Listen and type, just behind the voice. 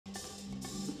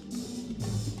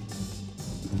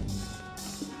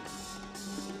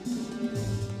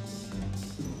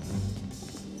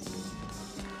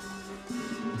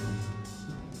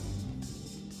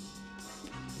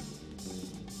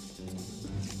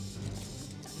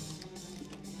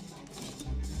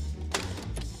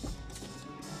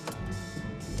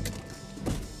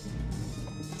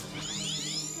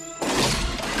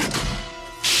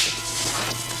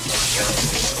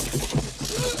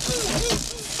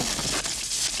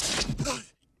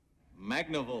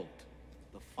Magnavolt,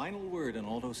 the final word in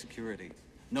auto security.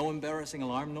 No embarrassing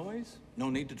alarm noise,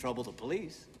 no need to trouble the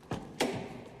police.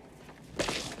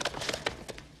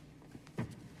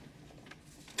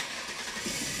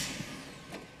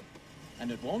 And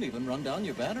it won't even run down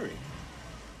your battery.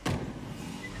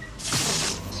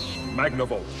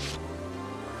 Magnavolt.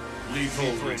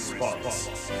 Lethal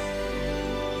response.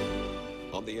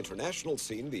 On the international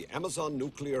scene, the Amazon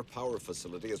nuclear power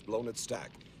facility has blown its stack,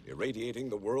 irradiating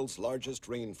the world's largest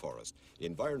rainforest.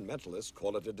 Environmentalists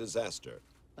call it a disaster.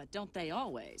 But don't they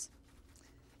always?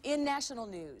 In national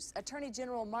news, Attorney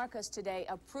General Marcus today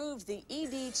approved the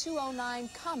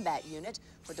ED-209 combat unit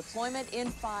for deployment in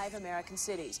 5 American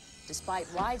cities, despite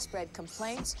widespread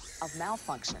complaints of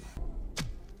malfunction.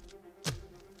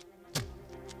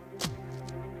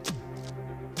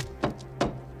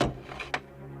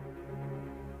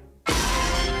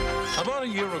 About a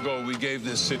year ago, we gave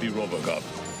this city RoboCop.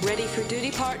 Ready for duty,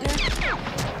 partner?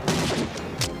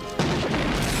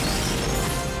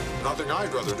 Nothing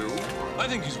I'd rather do. I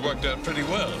think he's worked out pretty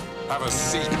well. Have a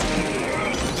seat.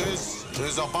 This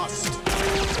is a bust.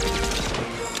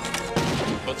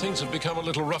 But things have become a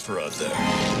little rougher out there.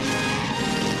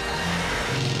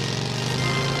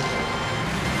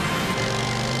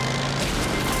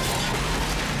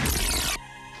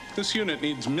 This unit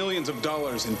needs millions of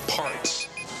dollars in parts.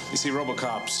 You see,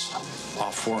 RoboCop's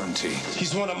off warranty.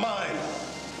 He's one of mine.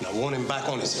 And I want him back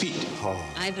on his feet.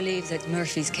 I believe that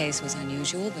Murphy's case was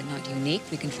unusual, but not unique.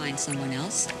 We can find someone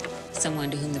else. Someone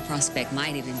to whom the prospect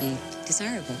might even be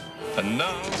desirable. And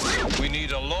now, we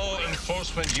need a law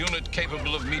enforcement unit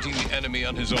capable of meeting the enemy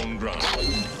on his own ground.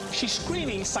 She's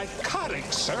screaming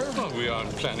psychotic, sir. Well, we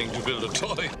aren't planning to build a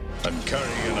toy. I'm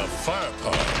carrying enough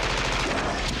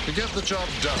firepower to get the job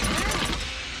done.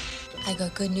 I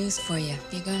got good news for you.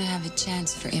 You're gonna have a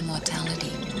chance for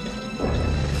immortality.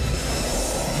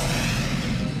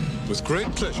 With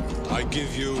great pleasure, I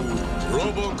give you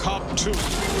RoboCop 2.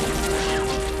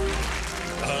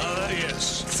 Ah,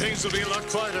 yes. Things will be a lot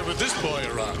quieter with this boy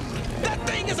around. That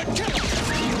thing is a killer!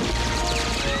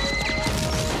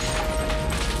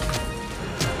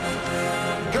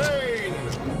 Kane!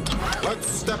 Let's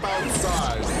step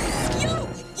outside. You're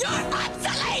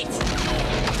obsolete!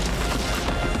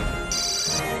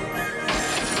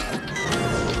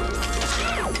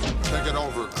 Take it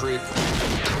over, creep.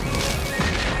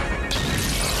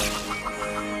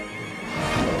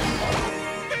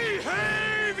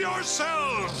 Behave yourself!